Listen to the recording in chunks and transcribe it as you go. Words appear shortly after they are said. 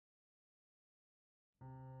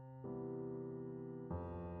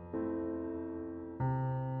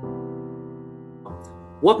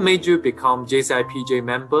What made you become JCI PJ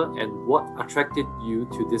member and what attracted you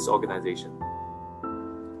to this organization?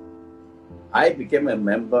 I became a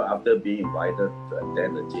member after being invited to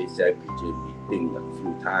attend the JCI PJ meeting a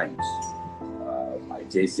few times by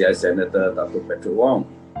JCI Senator Dr. Patrick Wong.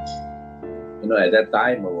 At that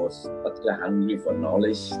time, I was particularly hungry for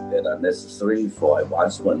knowledge that are necessary for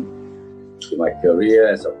advancement in my career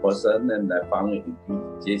as a person, and I found it in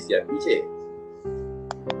JCI PJ.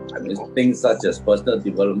 Things such as personal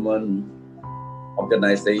development,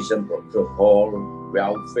 organization protocol,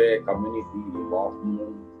 welfare, community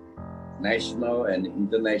involvement, national and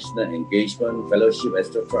international engagement, fellowship,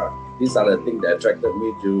 etc. These are the things that attracted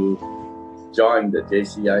me to join the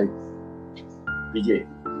JCI PJ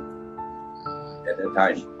at that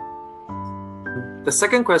time. The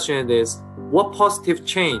second question is, what positive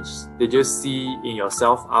change did you see in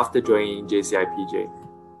yourself after joining JCI PJ?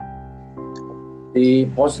 The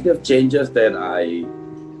positive changes that I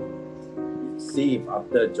received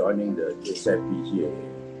after joining the JCI PJ,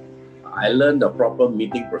 I learned the proper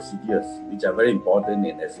meeting procedures, which are very important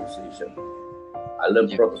in association. I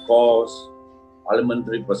learned protocols,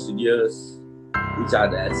 parliamentary procedures, which are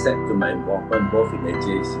the asset to my involvement both in the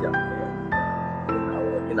JCI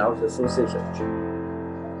and in our association.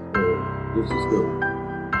 So this is good.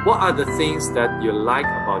 What are the things that you like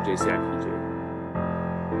about JCI PJ?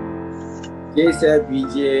 JCI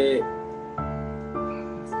PJ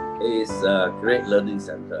is a great learning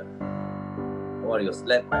center. It was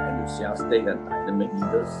led by enthusiastic and dynamic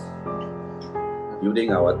leaders.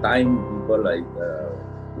 During our time, people like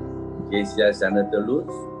JCI Senator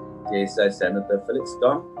Lutz, JCI Senator Felix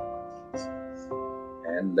Thong,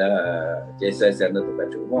 and JCI Senator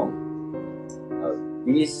Patrick Wong.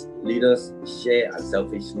 These leaders share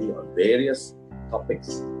unselfishly on various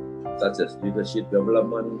topics such as leadership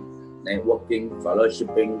development, networking,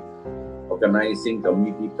 fellowshipping, organizing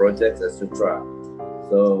community projects, etc.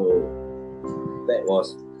 So that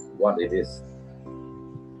was what it is.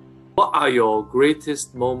 What are your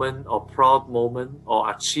greatest moment or proud moment or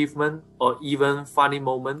achievement or even funny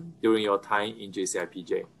moment during your time in JCI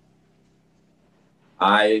PJ?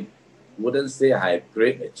 I wouldn't say I had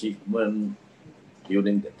great achievement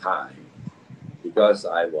during the time because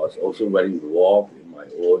I was also very involved in my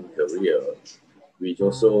own career, which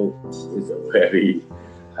also is a very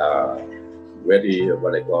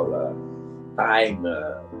what I call time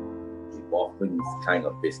involvement kind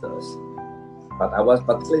of business. But I was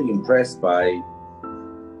particularly impressed by,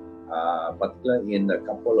 particularly in a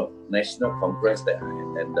couple of national congress that I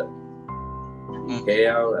attended in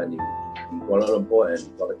KL and in Kuala Lumpur and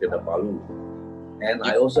Kuala Kinabalu. And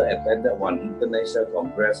I also attended one international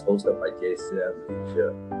congress hosted by JCI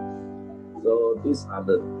Malaysia. So these are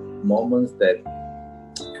the moments that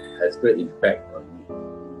has great impact on me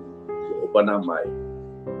to open up my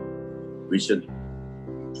vision.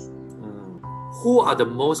 Who are the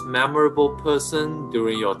most memorable person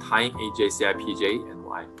during your time in JCI PJ and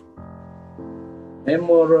why?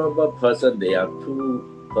 Memorable person, there are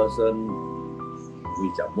two persons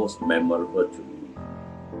which are most memorable to me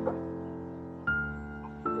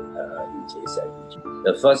in JCI PJ.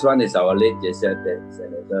 The first one is our late JCI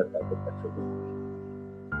Senator Dr. Patrick Wong.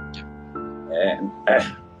 And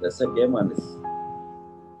the second one is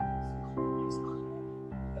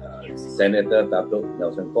Senator Dr.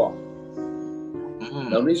 Nelson Kwok.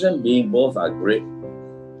 The reason being both are great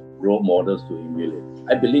role models to emulate.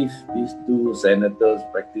 I believe these two senators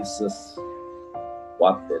practices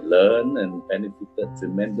what they learned and benefited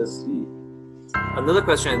tremendously. Another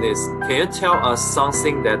question is, can you tell us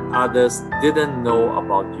something that others didn't know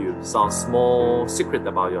about you? Some small secret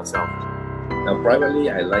about yourself? Now, privately,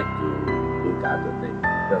 I like to do gardening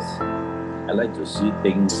because I like to see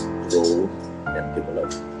things grow and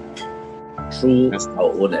develop through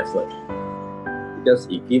our own effort. Because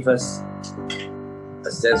it gives us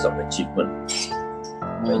a sense of achievement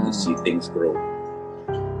when you see things grow.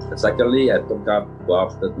 And secondly, I took up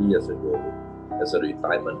golf 30 years ago as a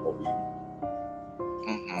retirement hobby.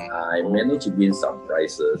 I managed to win some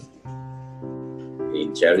prizes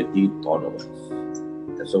in charity tournaments.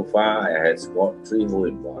 And so far, I had scored 3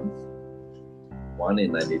 hole-in-ones, one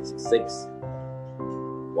in 1966,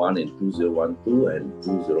 one in 2012, and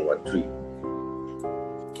 2013.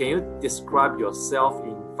 Can you describe yourself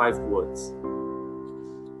in 5 words?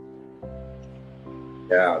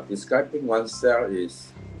 Yeah, describing oneself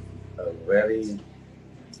is a very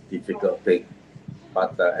difficult thing.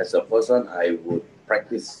 But as a person, I would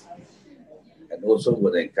practice and also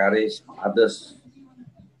would encourage others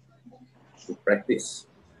to practice.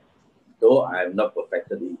 Though I have not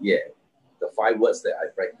perfected it yet, the 5 words that I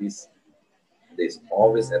practice is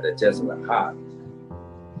always at the chest of my heart.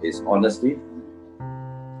 is honesty,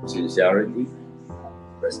 sincerity,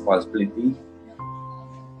 responsibility,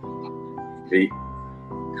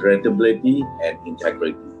 credibility, and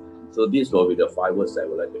integrity. So these will be the 5 words I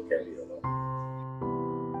would like to carry along.